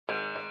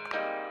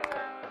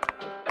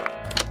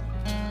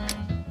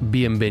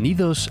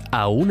Bienvenidos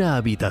a Una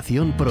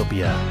habitación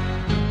propia.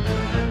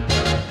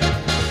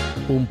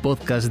 Un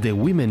podcast de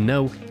Women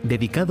Now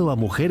dedicado a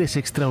mujeres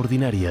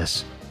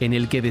extraordinarias, en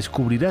el que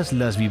descubrirás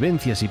las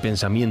vivencias y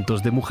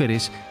pensamientos de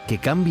mujeres que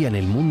cambian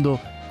el mundo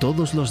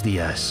todos los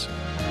días.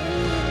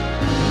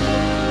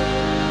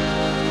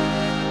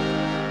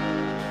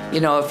 You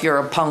know, if you're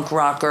a punk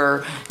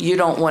rocker, you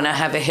don't want to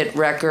have a hit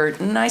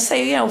record. And I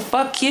say,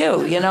 fuck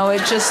you. You know,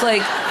 it's just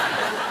like,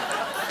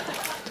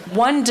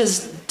 one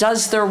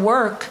does their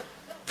work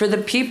for the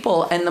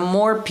people, and the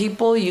more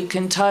people you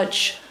can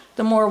touch,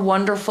 the more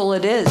wonderful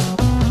it is.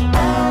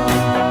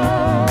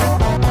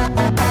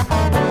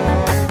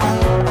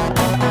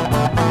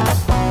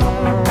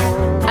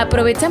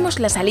 Aprovechamos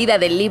la salida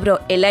del libro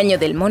El año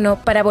del mono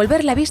para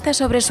volver la vista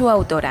sobre su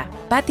autora,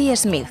 Patti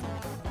Smith,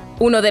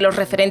 uno de los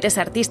referentes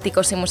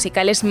artísticos y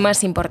musicales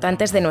más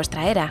importantes de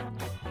nuestra era.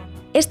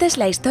 Esta es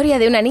la historia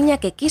de una niña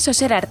que quiso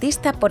ser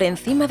artista por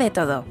encima de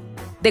todo,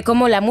 de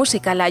cómo la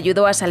música la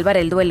ayudó a salvar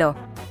el duelo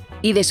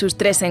y de sus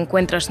 3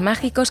 encuentros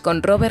mágicos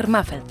con Robert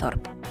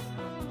Mapplethorpe.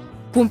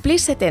 Cumplí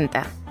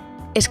 70,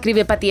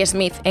 escribe Patti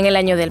Smith en El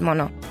año del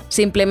mono,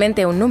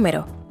 simplemente un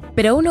número,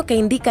 pero uno que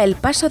indica el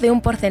paso de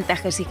un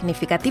porcentaje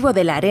significativo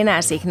de la arena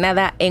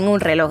asignada en un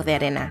reloj de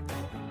arena.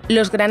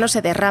 Los granos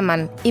se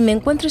derraman y me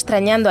encuentro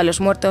extrañando a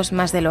los muertos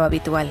más de lo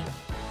habitual.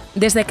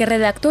 Desde que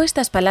redactó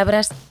estas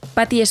palabras,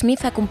 Patti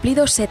Smith ha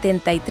cumplido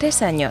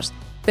 73 años,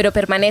 pero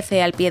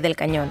permanece al pie del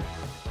cañón.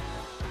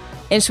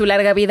 En su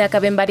larga vida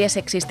caben varias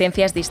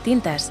existencias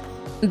distintas,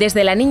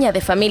 desde la niña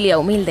de familia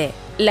humilde,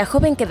 la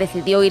joven que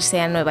decidió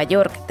irse a Nueva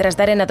York tras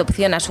dar en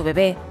adopción a su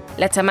bebé,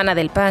 la chamana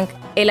del punk,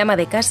 el ama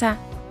de casa,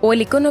 o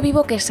el icono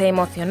vivo que se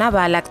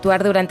emocionaba al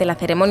actuar durante la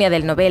ceremonia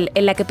del Nobel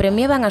en la que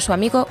premiaban a su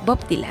amigo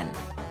Bob Dylan.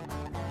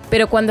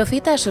 Pero cuando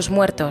cita a sus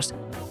muertos,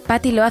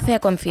 Patti lo hace a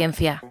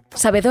conciencia,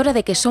 sabedora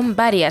de que son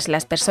varias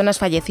las personas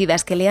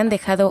fallecidas que le han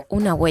dejado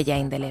una huella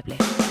indeleble.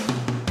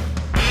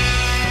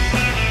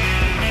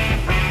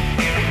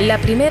 La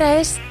primera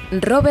es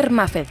Robert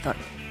Mapplethorpe,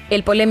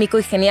 el polémico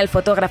y genial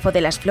fotógrafo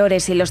de las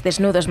flores y los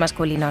desnudos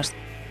masculinos.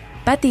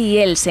 Patti y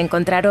él se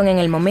encontraron en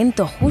el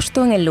momento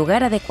justo en el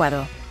lugar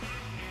adecuado.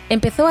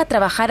 Empezó a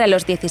trabajar a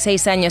los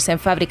 16 años en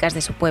fábricas de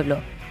su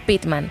pueblo,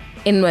 Pitman,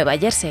 en Nueva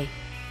Jersey.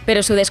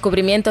 Pero su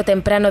descubrimiento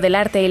temprano del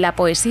arte y la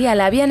poesía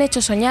la habían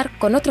hecho soñar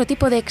con otro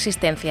tipo de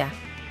existencia.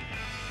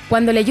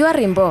 Cuando leyó a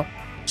Rimbaud,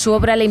 su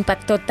obra le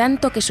impactó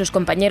tanto que sus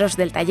compañeros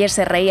del taller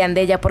se reían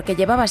de ella porque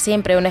llevaba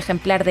siempre un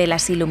ejemplar de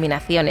Las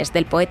Iluminaciones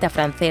del poeta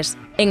francés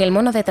en el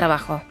mono de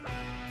trabajo.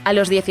 A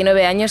los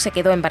 19 años se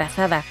quedó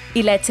embarazada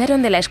y la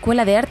echaron de la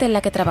escuela de arte en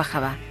la que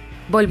trabajaba.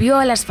 Volvió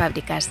a las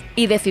fábricas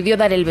y decidió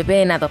dar el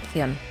bebé en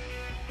adopción.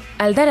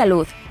 Al dar a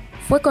luz,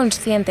 fue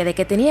consciente de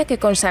que tenía que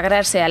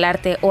consagrarse al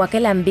arte o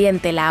aquel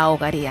ambiente la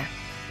ahogaría.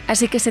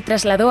 Así que se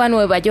trasladó a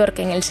Nueva York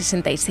en el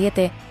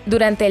 67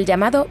 durante el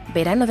llamado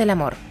Verano del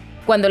Amor,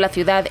 cuando la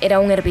ciudad era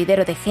un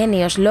hervidero de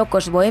genios,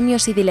 locos,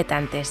 bohemios y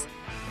diletantes.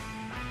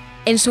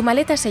 En su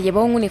maleta se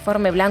llevó un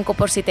uniforme blanco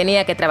por si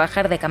tenía que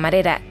trabajar de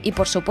camarera y,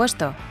 por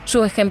supuesto,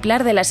 su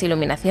ejemplar de Las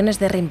Iluminaciones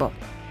de Rimbaud.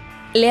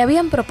 Le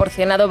habían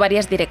proporcionado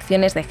varias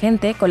direcciones de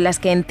gente con las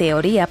que en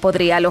teoría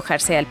podría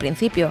alojarse al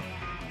principio,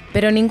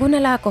 pero ninguna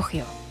la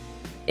acogió.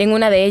 En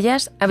una de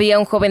ellas había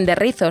un joven de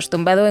rizos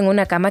tumbado en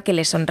una cama que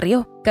le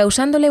sonrió,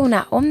 causándole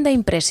una honda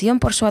impresión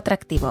por su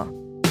atractivo.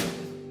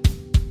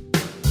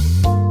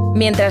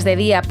 Mientras de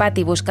día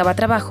Patti buscaba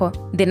trabajo,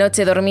 de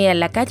noche dormía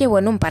en la calle o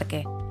en un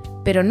parque,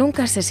 pero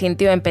nunca se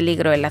sintió en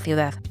peligro en la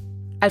ciudad.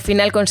 Al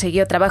final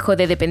consiguió trabajo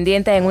de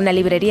dependienta en una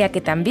librería que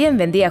también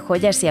vendía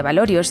joyas y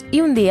abalorios, y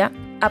un día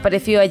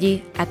apareció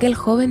allí aquel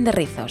joven de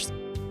rizos.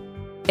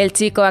 El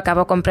chico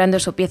acabó comprando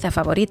su pieza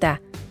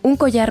favorita, un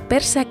collar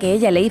persa que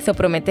ella le hizo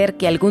prometer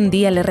que algún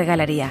día le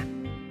regalaría.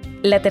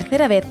 La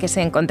tercera vez que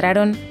se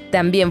encontraron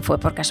también fue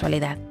por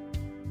casualidad.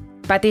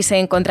 Patti se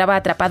encontraba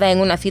atrapada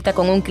en una cita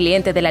con un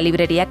cliente de la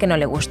librería que no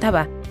le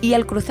gustaba, y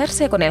al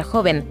cruzarse con el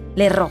joven,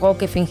 le rogó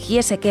que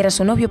fingiese que era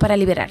su novio para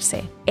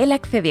liberarse. Él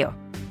accedió,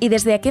 y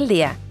desde aquel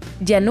día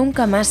ya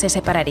nunca más se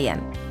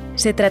separarían.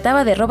 Se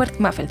trataba de Robert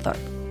Mapplethorpe,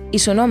 y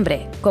su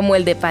nombre, como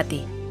el de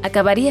Patti,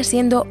 acabaría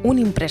siendo un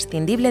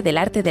imprescindible del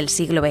arte del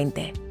siglo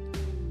XX.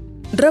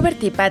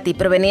 Robert y Patti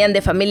provenían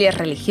de familias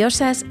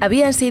religiosas,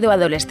 habían sido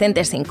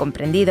adolescentes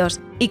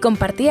incomprendidos y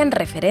compartían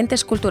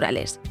referentes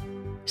culturales.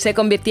 Se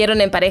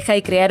convirtieron en pareja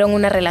y crearon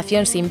una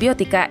relación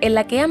simbiótica en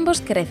la que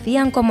ambos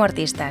crecían como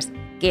artistas,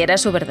 que era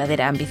su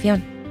verdadera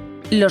ambición.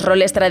 Los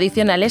roles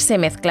tradicionales se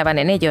mezclaban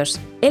en ellos.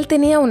 Él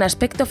tenía un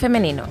aspecto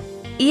femenino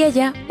y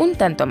ella un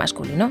tanto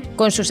masculino,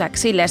 con sus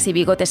axilas y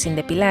bigotes sin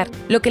depilar,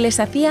 lo que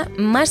les hacía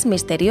más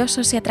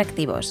misteriosos y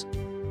atractivos.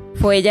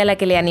 Fue ella la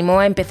que le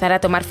animó a empezar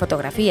a tomar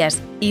fotografías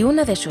y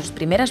una de sus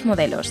primeras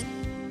modelos.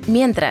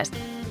 Mientras,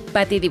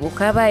 Patti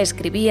dibujaba,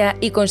 escribía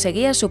y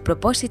conseguía su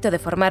propósito de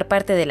formar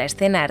parte de la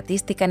escena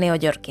artística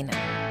neoyorquina.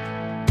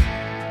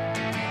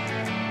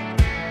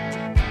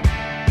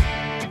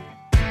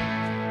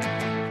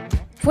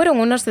 Fueron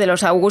unos de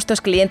los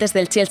augustos clientes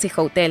del Chelsea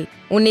Hotel,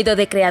 un nido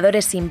de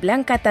creadores sin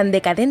blanca tan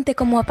decadente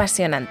como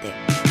apasionante.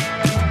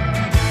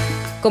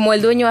 Como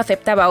el dueño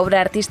aceptaba obra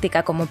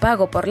artística como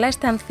pago por la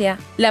estancia,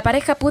 la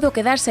pareja pudo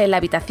quedarse en la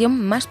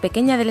habitación más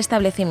pequeña del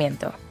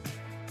establecimiento.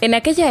 En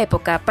aquella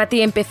época,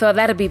 Patty empezó a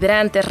dar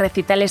vibrantes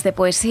recitales de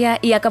poesía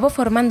y acabó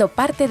formando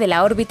parte de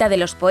la órbita de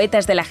los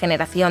poetas de la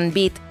generación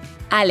Beat,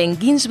 Allen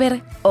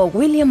Ginsberg o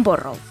William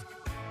Burroughs.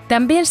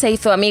 También se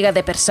hizo amiga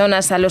de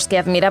personas a los que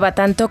admiraba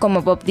tanto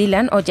como Bob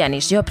Dylan o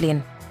Janis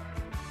Joplin.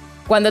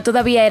 Cuando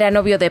todavía era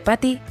novio de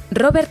Patty,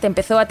 Robert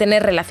empezó a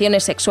tener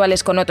relaciones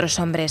sexuales con otros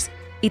hombres,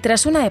 y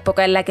tras una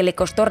época en la que le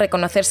costó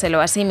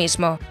reconocérselo a sí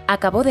mismo,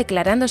 acabó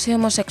declarándose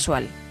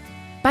homosexual.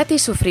 Patty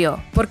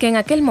sufrió, porque en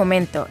aquel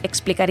momento,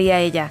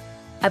 explicaría ella,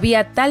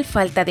 había tal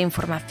falta de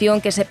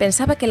información que se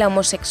pensaba que la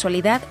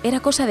homosexualidad era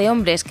cosa de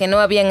hombres que no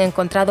habían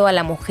encontrado a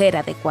la mujer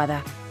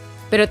adecuada.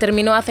 Pero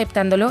terminó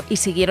aceptándolo y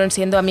siguieron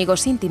siendo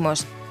amigos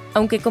íntimos,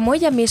 aunque como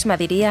ella misma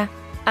diría,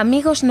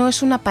 amigos no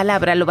es una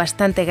palabra lo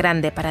bastante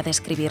grande para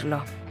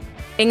describirlo.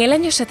 En el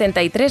año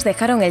 73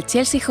 dejaron el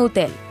Chelsea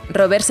Hotel.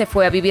 Robert se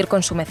fue a vivir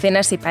con su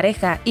mecenas y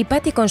pareja y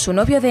Patty con su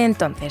novio de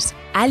entonces,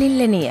 Alin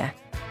Lanier.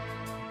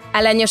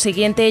 Al año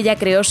siguiente ella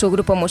creó su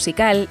grupo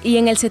musical y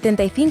en el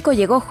 75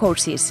 llegó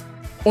Horses,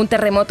 un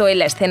terremoto en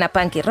la escena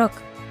punk y rock.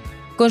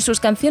 Con sus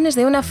canciones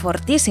de una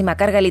fortísima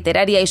carga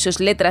literaria y sus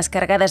letras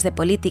cargadas de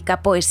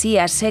política,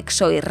 poesía,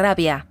 sexo y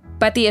rabia,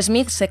 Patti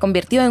Smith se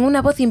convirtió en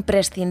una voz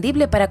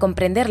imprescindible para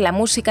comprender la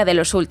música de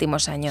los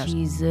últimos años.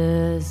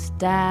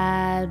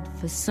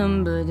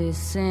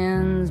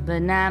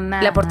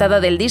 La portada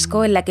del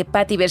disco, en la que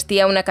Patti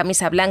vestía una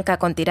camisa blanca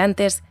con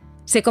tirantes,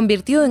 se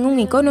convirtió en un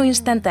icono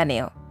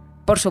instantáneo.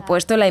 Por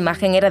supuesto, la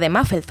imagen era de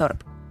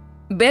Mapplethorpe.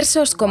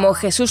 Versos como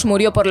 «Jesús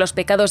murió por los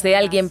pecados de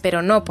alguien,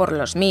 pero no por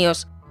los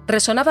míos»,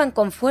 resonaban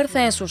con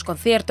fuerza en sus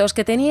conciertos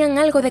que tenían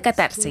algo de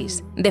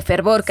catarsis, de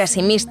fervor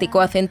casi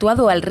místico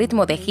acentuado al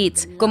ritmo de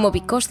hits como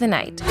Because the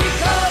Night.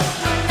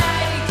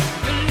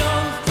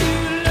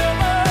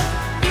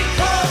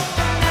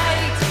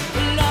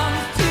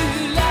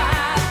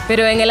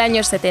 Pero en el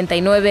año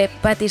 79,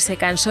 Patti se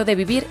cansó de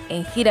vivir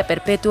en gira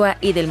perpetua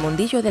y del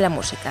mundillo de la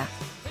música.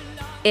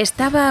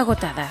 Estaba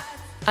agotada.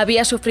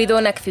 Había sufrido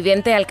un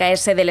accidente al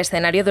caerse del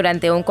escenario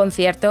durante un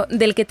concierto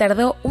del que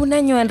tardó un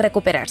año en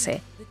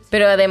recuperarse.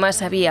 Pero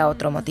además había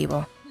otro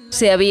motivo.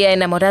 Se había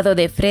enamorado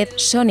de Fred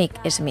Sonic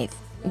Smith,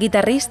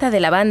 guitarrista de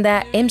la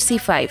banda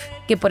MC5,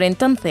 que por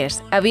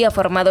entonces había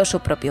formado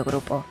su propio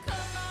grupo.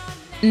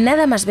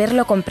 Nada más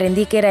verlo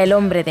comprendí que era el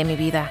hombre de mi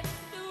vida.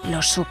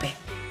 Lo supe,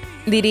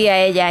 diría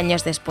ella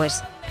años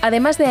después.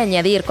 Además de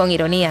añadir con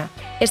ironía,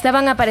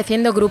 estaban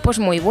apareciendo grupos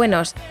muy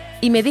buenos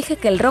y me dije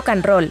que el rock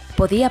and roll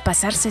podía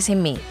pasarse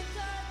sin mí.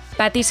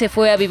 Patti se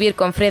fue a vivir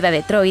con Fred a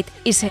Detroit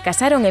y se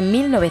casaron en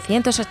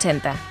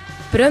 1980.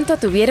 Pronto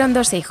tuvieron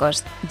 2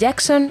 hijos,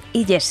 Jackson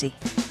y Jesse.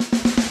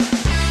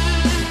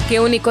 Que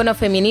un icono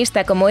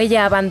feminista como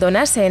ella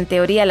abandonase en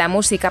teoría la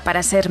música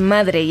para ser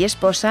madre y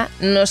esposa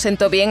no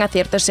sentó bien a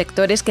ciertos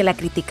sectores que la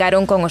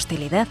criticaron con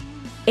hostilidad.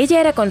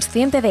 Ella era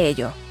consciente de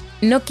ello.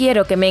 «No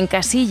quiero que me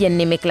encasillen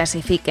ni me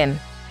clasifiquen»,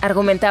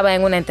 argumentaba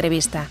en una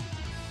entrevista.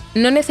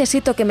 «No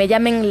necesito que me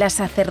llamen la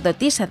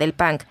sacerdotisa del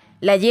punk,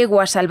 la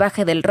yegua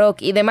salvaje del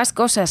rock y demás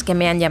cosas que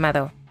me han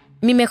llamado.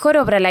 Mi mejor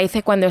obra la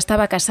hice cuando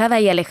estaba casada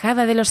y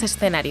alejada de los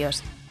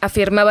escenarios».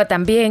 Afirmaba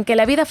también que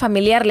la vida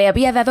familiar le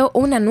había dado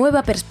una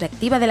nueva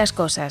perspectiva de las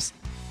cosas.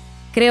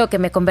 «Creo que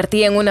me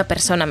convertí en una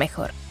persona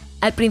mejor.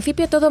 Al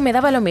principio todo me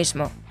daba lo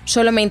mismo,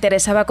 solo me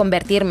interesaba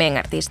convertirme en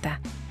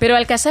artista. Pero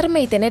al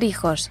casarme y tener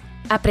hijos,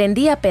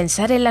 aprendí a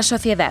pensar en la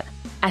sociedad,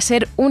 a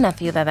ser una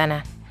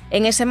ciudadana.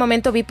 En ese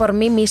momento vi por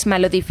mí misma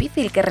lo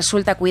difícil que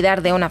resulta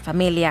cuidar de una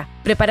familia,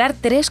 preparar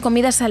 3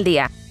 comidas al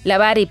día,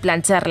 lavar y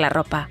planchar la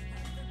ropa».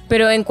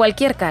 Pero en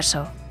cualquier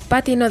caso,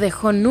 Patti no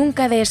dejó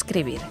nunca de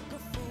escribir.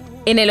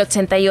 En el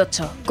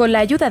 88, con la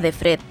ayuda de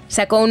Fred,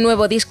 sacó un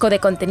nuevo disco de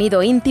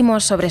contenido íntimo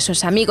sobre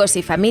sus amigos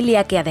y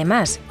familia que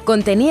además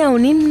contenía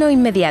un himno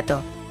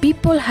inmediato,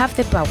 People Have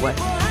the Power.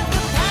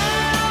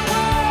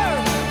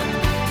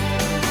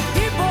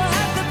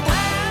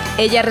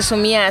 Ella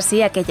resumía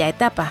así aquella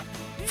etapa.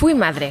 «Fui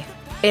madre,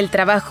 el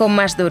trabajo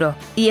más duro,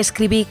 y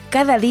escribí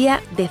cada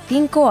día de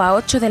 5 a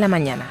 8 de la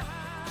mañana.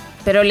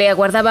 Pero le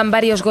aguardaban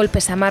varios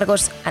golpes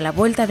amargos a la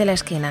vuelta de la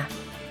esquina.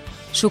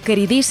 Su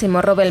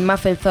queridísimo Robert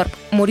Mapplethorpe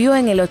murió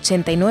en el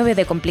 89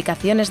 de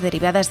complicaciones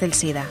derivadas del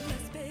SIDA.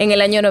 En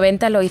el año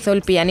 90 lo hizo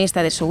el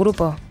pianista de su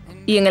grupo,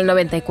 y en el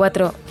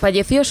 94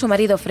 falleció su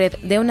marido Fred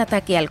de un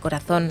ataque al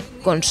corazón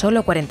con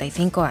solo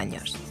 45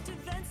 años.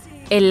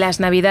 En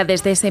las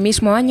Navidades de ese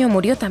mismo año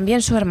murió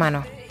también su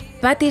hermano.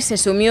 Patti se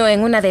sumió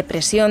en una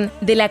depresión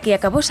de la que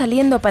acabó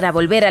saliendo para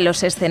volver a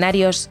los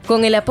escenarios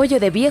con el apoyo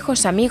de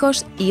viejos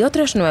amigos y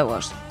otros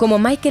nuevos, como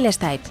Michael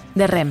Stipe,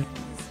 de REM.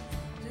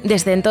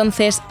 Desde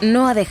entonces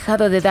no ha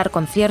dejado de dar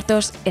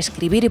conciertos,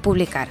 escribir y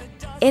publicar.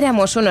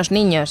 Éramos unos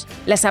niños.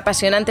 Las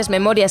apasionantes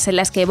memorias en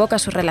las que evoca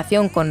su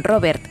relación con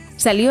Robert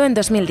salió en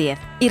 2010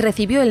 y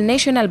recibió el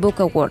National Book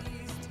Award.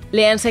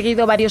 Le han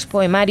seguido varios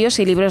poemarios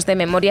y libros de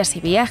memorias y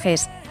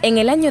viajes. En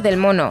El año del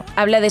mono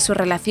habla de su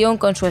relación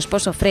con su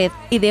esposo Fred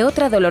y de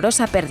otra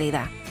dolorosa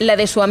pérdida, la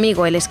de su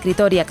amigo, el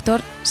escritor y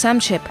actor Sam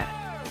Shepard.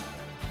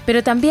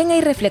 Pero también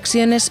hay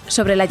reflexiones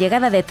sobre la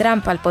llegada de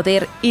Trump al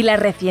poder y la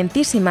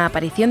recientísima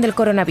aparición del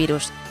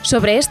coronavirus.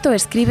 Sobre esto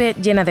escribe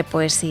llena de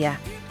poesía.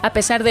 A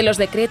pesar de los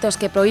decretos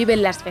que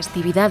prohíben las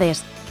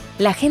festividades,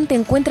 la gente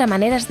encuentra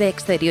maneras de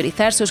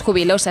exteriorizar sus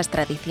jubilosas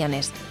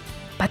tradiciones.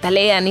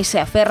 Patalean y se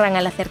aferran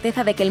a la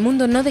certeza de que el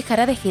mundo no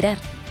dejará de girar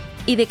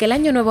y de que el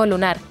año nuevo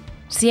lunar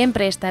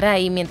siempre estará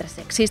ahí mientras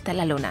exista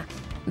la luna.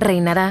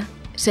 Reinará,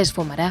 se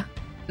esfumará,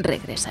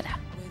 regresará.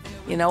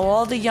 You know,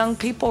 all the young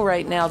people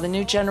right now, the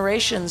new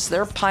generations,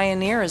 they're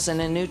pioneers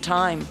in a new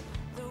time.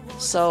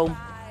 So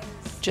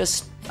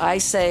I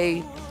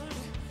say,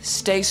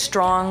 stay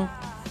strong,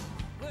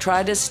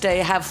 try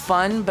to have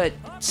fun, but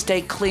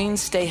stay clean,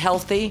 stay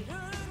healthy,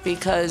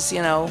 because,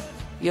 you know,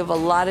 you have a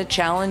lot of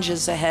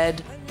challenges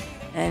ahead,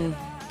 and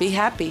be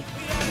happy.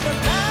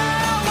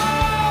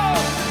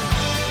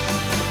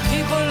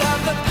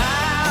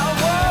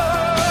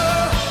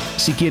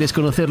 Si quieres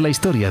conocer la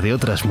historia de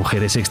otras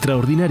mujeres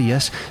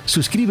extraordinarias,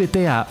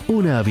 suscríbete a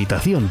Una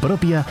Habitación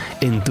Propia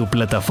en tu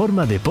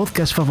plataforma de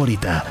podcast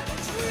favorita.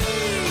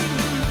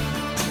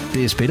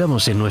 Te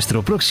esperamos en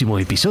nuestro próximo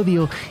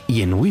episodio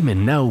y en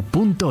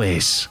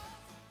womennow.es.